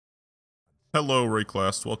Hello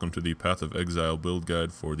Rayclast, welcome to the Path of Exile build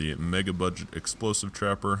guide for the Mega Budget Explosive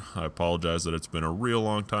Trapper. I apologize that it's been a real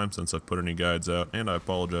long time since I've put any guides out, and I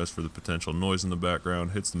apologize for the potential noise in the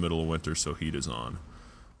background. It's the middle of winter, so heat is on.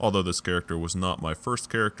 Although this character was not my first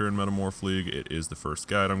character in Metamorph League, it is the first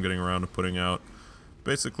guide I'm getting around to putting out.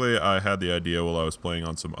 Basically, I had the idea while I was playing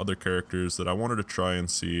on some other characters that I wanted to try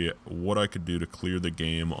and see what I could do to clear the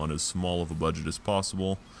game on as small of a budget as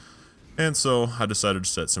possible. And so I decided to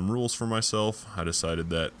set some rules for myself. I decided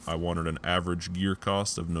that I wanted an average gear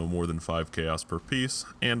cost of no more than 5 chaos per piece,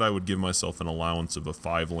 and I would give myself an allowance of a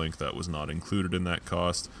 5 link that was not included in that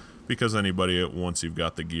cost, because anybody, once you've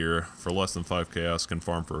got the gear for less than 5 chaos, can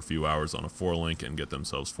farm for a few hours on a 4 link and get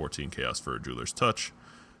themselves 14 chaos for a Jeweler's Touch.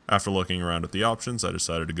 After looking around at the options, I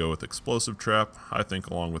decided to go with Explosive Trap. I think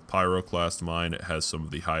along with Pyroclast Mine, it has some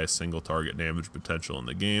of the highest single target damage potential in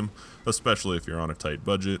the game, especially if you're on a tight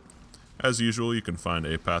budget. As usual, you can find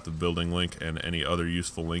a Path of Building link and any other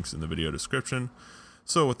useful links in the video description.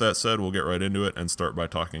 So with that said, we'll get right into it and start by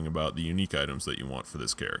talking about the unique items that you want for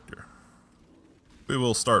this character. We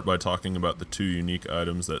will start by talking about the 2 unique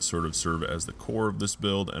items that sort of serve as the core of this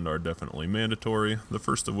build and are definitely mandatory, the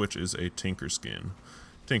first of which is a Tinker Skin.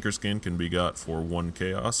 Tinker Skin can be got for 1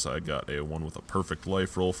 chaos. I got a one with a perfect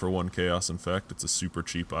life roll for 1 chaos. In fact, it's a super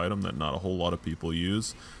cheap item that not a whole lot of people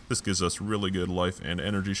use. This gives us really good life and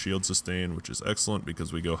energy shield sustain, which is excellent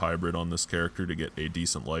because we go hybrid on this character to get a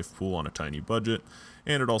decent life pool on a tiny budget.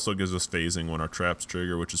 And it also gives us phasing when our traps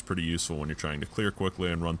trigger, which is pretty useful when you're trying to clear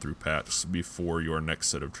quickly and run through paths before your next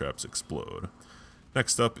set of traps explode.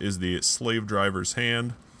 Next up is the Slave Driver's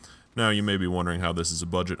Hand. Now you may be wondering how this is a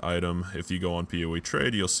budget item. If you go on POE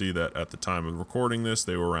Trade, you'll see that at the time of recording this,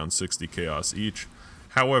 they were around 60 chaos each.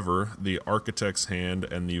 However, the Architect's Hand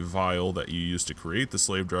and the Vial that you use to create the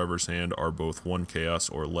Slave Driver's Hand are both 1 chaos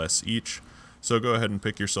or less each. So go ahead and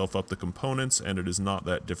pick yourself up the components, and it is not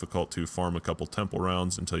that difficult to farm a couple temple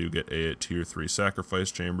rounds until you get a tier 3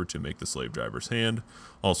 sacrifice chamber to make the Slave Driver's Hand.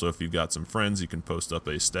 Also, if you've got some friends, you can post up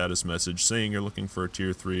a status message saying you're looking for a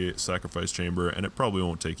tier 3 sacrifice chamber, and it probably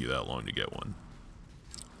won't take you that long to get one.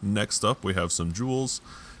 Next up, we have some jewels.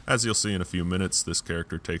 As you'll see in a few minutes, this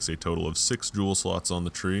character takes a total of 6 jewel slots on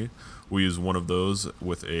the tree. We use one of those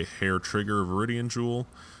with a Hair Trigger Viridian Jewel.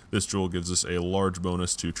 This jewel gives us a large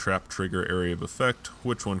bonus to Trap Trigger Area of Effect,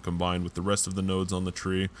 which when combined with the rest of the nodes on the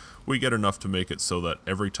tree, we get enough to make it so that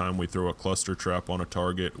every time we throw a cluster trap on a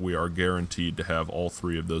target, we are guaranteed to have all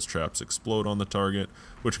 3 of those traps explode on the target,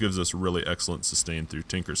 which gives us really excellent sustain through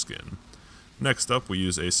Tinker Skin. Next up, we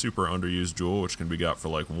use a super underused jewel, which can be got for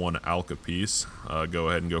like 1 alka piece. Go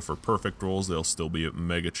ahead and go for perfect rolls, they'll still be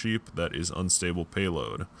mega cheap. That is Unstable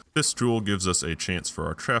Payload. This jewel gives us a chance for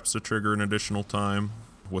our traps to trigger an additional time.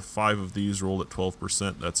 With 5 of these rolled at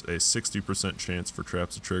 12%, that's a 60% chance for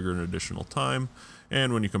traps to trigger an additional time.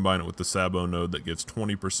 And when you combine it with the Sabo node that gives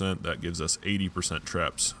 20%, that gives us 80%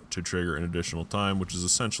 traps to trigger an additional time, which is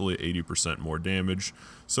essentially 80% more damage.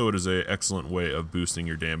 So it is an excellent way of boosting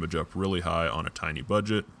your damage up really high on a tiny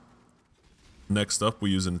budget. Next up,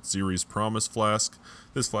 we use a Series Promise Flask.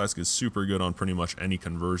 This flask is super good on pretty much any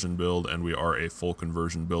conversion build, and we are a full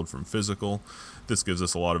conversion build from physical. This gives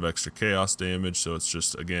us a lot of extra chaos damage, so it's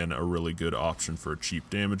just, again, a really good option for a cheap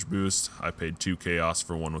damage boost. I paid 2 chaos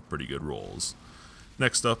for one with pretty good rolls.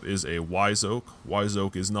 Next up is a Wise Oak. Wise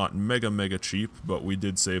Oak is not mega cheap, but we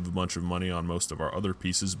did save a bunch of money on most of our other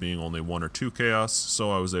pieces being only 1 or 2 chaos,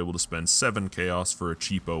 so I was able to spend 7 chaos for a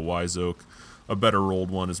cheapo Wise Oak. A better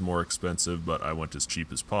rolled one is more expensive, but I went as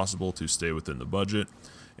cheap as possible to stay within the budget.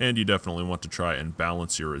 And you definitely want to try and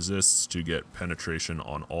balance your resists to get penetration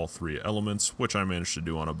on all 3 elements, which I managed to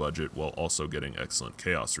do on a budget while also getting excellent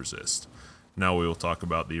chaos resist. Now we will talk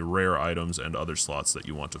about the rare items and other slots that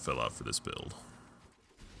you want to fill out for this build.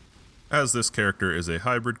 As this character is a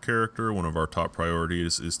hybrid character, one of our top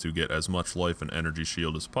priorities is to get as much life and energy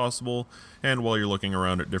shield as possible, and while you're looking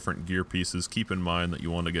around at different gear pieces, keep in mind that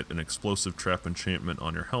you want to get an explosive trap enchantment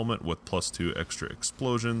on your helmet with +2 extra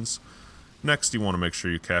explosions. Next, you want to make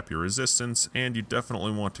sure you cap your resistance, and you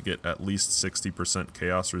definitely want to get at least 60%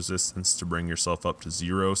 chaos resistance to bring yourself up to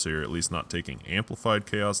 0, so you're at least not taking amplified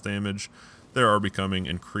chaos damage. There are becoming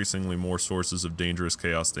increasingly more sources of dangerous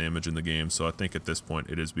chaos damage in the game, so I think at this point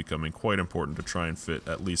it is becoming quite important to try and fit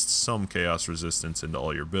at least some chaos resistance into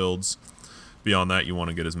all your builds. Beyond that, you want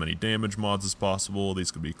to get as many damage mods as possible.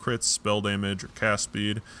 These could be crits, spell damage, or cast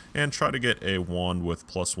speed, and try to get a wand with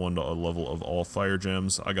 +1 to a level of all fire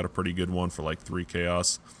gems. I got a pretty good one for like 3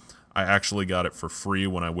 chaos. I actually got it for free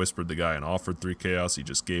when I whispered the guy and offered 3 chaos. He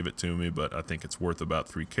just gave it to me, but I think it's worth about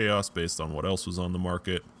 3 chaos based on what else was on the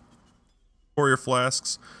market. For your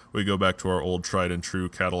flasks, we go back to our old tried and true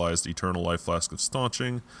catalyzed eternal life flask of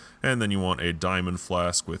staunching, and then you want a diamond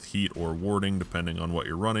flask with heat or warding depending on what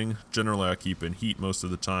you're running. Generally I keep in heat most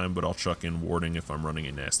of the time, but I'll chuck in warding if I'm running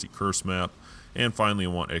a nasty curse map. And finally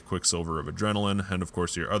you want a quicksilver of adrenaline, and of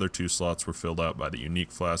course your other 2 slots were filled out by the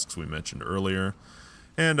unique flasks we mentioned earlier.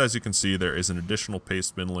 And as you can see, there is an additional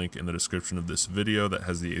paste bin link in the description of this video that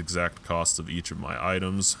has the exact costs of each of my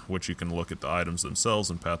items, which you can look at the items themselves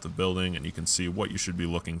in Path of Building, and you can see what you should be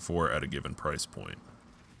looking for at a given price point.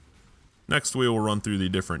 Next, we will run through the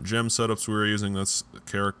different gem setups we are using this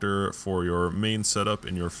character. For your main setup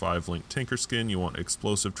in your 5-link Tinker skin, you want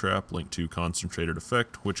Explosive Trap linked to Concentrated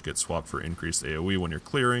Effect, which gets swapped for increased AoE when you're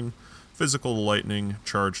clearing, Physical Lightning,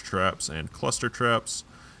 Charge Traps, and Cluster Traps.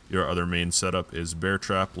 Your other main setup is Bear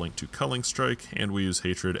Trap linked to Culling Strike, and we use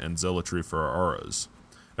Hatred and Zealotry for our auras.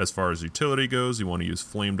 As far as utility goes, you want to use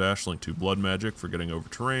Flame Dash linked to Blood Magic for getting over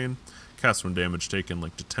terrain, Cast when damage taken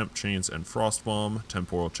linked to Temp Chains and Frost Bomb,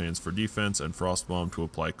 Temporal Chains for defense, and Frost Bomb to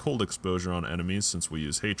apply cold exposure on enemies since we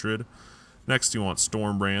use Hatred. Next you want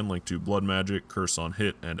Stormbrand linked to Blood Magic, Curse on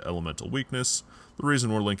Hit, and Elemental Weakness. The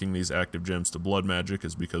reason we're linking these active gems to Blood Magic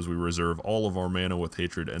is because we reserve all of our mana with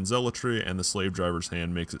Hatred and Zealotry, and the Slave Driver's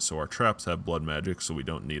Hand makes it so our traps have Blood Magic, so we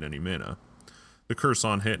don't need any mana. The Curse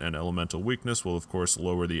on Hit and Elemental Weakness will of course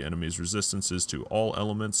lower the enemy's resistances to all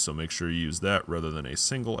elements, so make sure you use that rather than a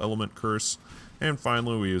single element curse. And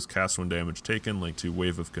finally we use Cast when damage taken linked to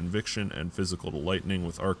Wave of Conviction and Physical to Lightning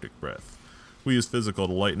with Arctic Breath. We use Physical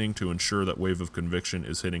to Lightning to ensure that Wave of Conviction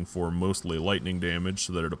is hitting for mostly lightning damage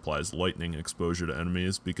so that it applies lightning exposure to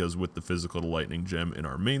enemies, because with the Physical to Lightning gem in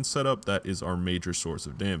our main setup, that is our major source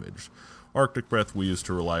of damage. Arctic Breath we use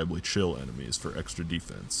to reliably chill enemies for extra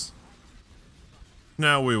defense.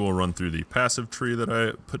 Now we will run through the passive tree that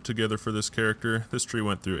I put together for this character. This tree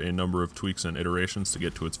went through a number of tweaks and iterations to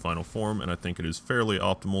get to its final form, and I think it is fairly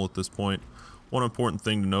optimal at this point. One important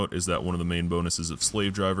thing to note is that one of the main bonuses of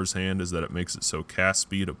Slave Driver's Hand is that it makes it so cast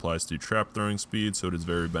speed applies to trap throwing speed, so it is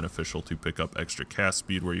very beneficial to pick up extra cast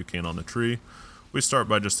speed where you can on the tree. We start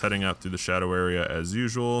by just heading out through the shadow area as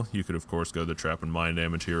usual. You could of course go the trap and mind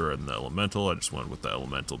damage here or in the elemental. I just went with the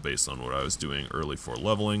elemental based on what I was doing early for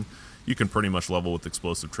leveling. You can pretty much level with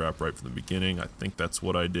explosive trap right from the beginning. I think that's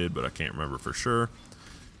what I did, but I can't remember for sure.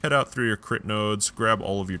 Head out through your crit nodes, grab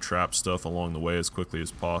all of your trap stuff along the way as quickly as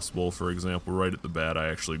possible. For example, right at the bat I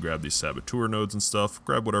actually grabbed these saboteur nodes and stuff.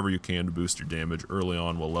 Grab whatever you can to boost your damage early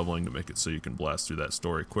on while leveling to make it so you can blast through that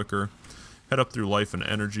story quicker. Head up through Life and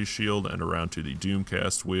Energy Shield and around to the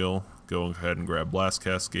Doomcast wheel. Go ahead and grab Blast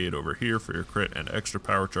Cascade over here for your crit and extra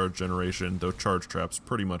power charge generation, though Charge Traps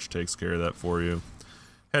pretty much takes care of that for you.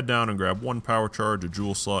 Head down and grab 1 power charge, a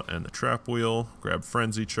jewel slot, and the trap wheel. Grab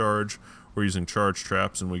Frenzy Charge. We're using charge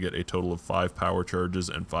traps and we get a total of 5 power charges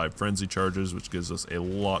and 5 frenzy charges, which gives us a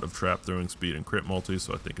lot of trap throwing speed and crit multi,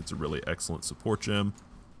 so I think it's a really excellent support gem.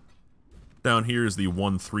 Down here is the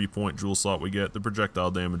 1 3-point jewel slot we get. The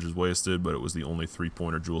projectile damage is wasted, but it was the only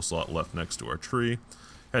 3-pointer jewel slot left next to our tree.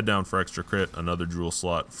 Head down for extra crit, another jewel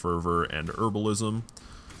slot, fervor, and herbalism.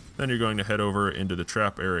 Then you're going to head over into the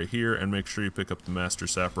trap area here and make sure you pick up the Master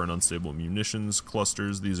Sapper and Unstable Munitions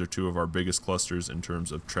clusters. These are 2 of our biggest clusters in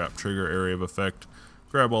terms of trap trigger area of effect.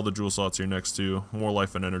 Grab all the jewel slots you're next to, more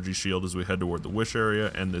life and energy shield as we head toward the wish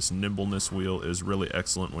area, and this nimbleness wheel is really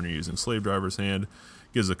excellent when you're using Slave Driver's Hand.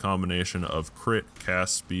 Gives a combination of crit,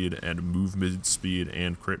 cast speed, and movement speed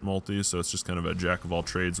and crit multi, so it's just kind of a jack of all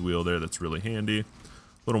trades wheel there that's really handy.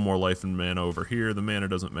 A little more life and mana over here. The mana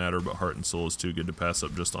doesn't matter, but heart and soul is too good to pass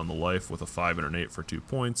up just on the life with a 5 and an 8 for 2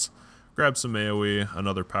 points. Grab some AoE,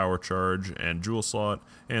 another power charge, and jewel slot,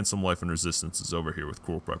 and some life and resistances over here with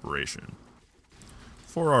cool preparation.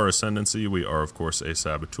 For our ascendancy, we are of course a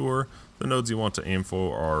saboteur. The nodes you want to aim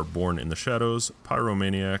for are Born in the Shadows,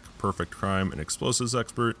 Pyromaniac, Perfect Crime, and Explosives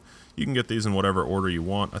Expert. You can get these in whatever order you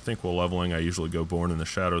want. I think while leveling I usually go Born in the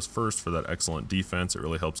Shadows first for that excellent defense. It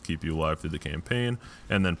really helps keep you alive through the campaign.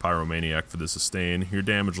 And then Pyromaniac for the sustain. Your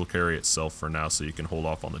damage will carry itself for now, so you can hold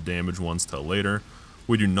off on the damage ones till later.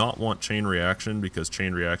 We do not want Chain Reaction because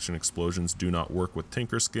Chain Reaction explosions do not work with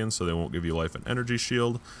Tinker Skin, so they won't give you life and energy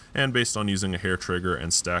shield. And based on using a hair trigger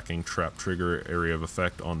and stacking trap trigger area of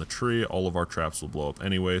effect on the tree, all of our traps will blow up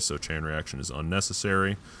anyway, so Chain Reaction is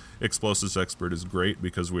unnecessary. Explosives Expert is great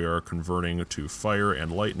because we are converting to fire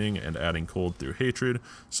and lightning and adding cold through hatred,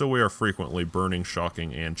 so we are frequently burning,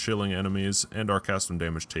 shocking, and chilling enemies, and our cast when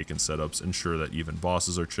damage taken setups ensure that even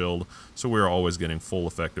bosses are chilled, so we are always getting full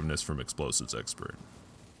effectiveness from Explosives Expert.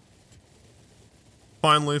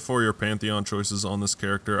 Finally, for your Pantheon choices on this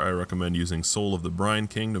character, I recommend using Soul of the Brine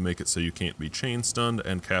King to make it so you can't be chain stunned,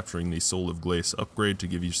 and capturing the Soul of Glace upgrade to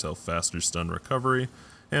give yourself faster stun recovery.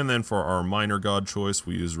 And then for our minor god choice,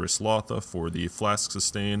 we use Rislotha for the Flask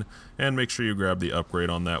Sustain, and make sure you grab the upgrade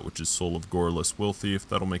on that, which is Soul of Goreless Will Thief.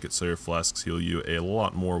 That'll make it so your flasks heal you a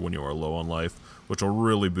lot more when you are low on life, which will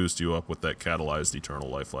really boost you up with that catalyzed Eternal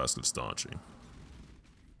Life Flask of Staunching.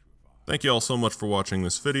 Thank you all so much for watching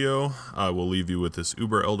this video. I will leave you with this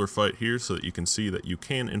Uber Elder fight here so that you can see that you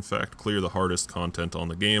can in fact clear the hardest content on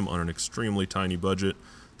the game on an extremely tiny budget.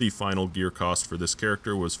 The final gear cost for this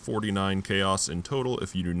character was 49 chaos in total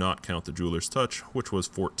if you do not count the Jeweler's Touch, which was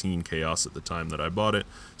 14 chaos at the time that I bought it,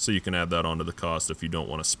 so you can add that onto the cost if you don't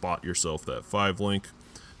want to spot yourself that 5 link.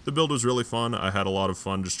 The build was really fun. I had a lot of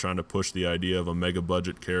fun just trying to push the idea of a mega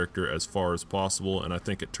budget character as far as possible, and I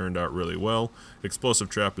think it turned out really well. Explosive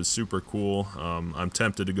Trap is super cool. I'm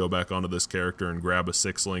tempted to go back onto this character and grab a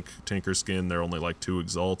 6-link Tinker skin. They're only like 2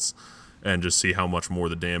 exalts, and just see how much more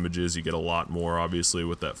the damage is. You get a lot more, obviously,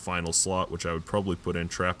 with that final slot, which I would probably put in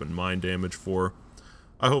Trap and Mind damage for.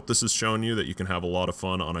 I hope this has shown you that you can have a lot of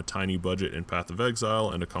fun on a tiny budget in Path of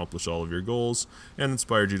Exile and accomplish all of your goals, and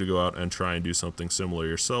inspired you to go out and try and do something similar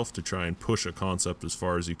yourself to try and push a concept as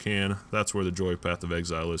far as you can. That's where the joy of Path of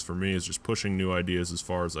Exile is for me, is just pushing new ideas as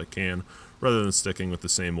far as I can, rather than sticking with the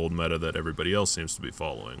same old meta that everybody else seems to be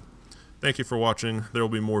following. Thank you for watching. There will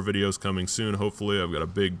be more videos coming soon, hopefully. I've got a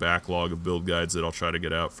big backlog of build guides that I'll try to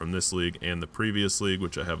get out from this league and the previous league,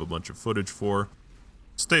 which I have a bunch of footage for.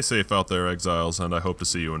 Stay safe out there, Exiles, and I hope to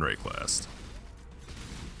see you in Rayclast.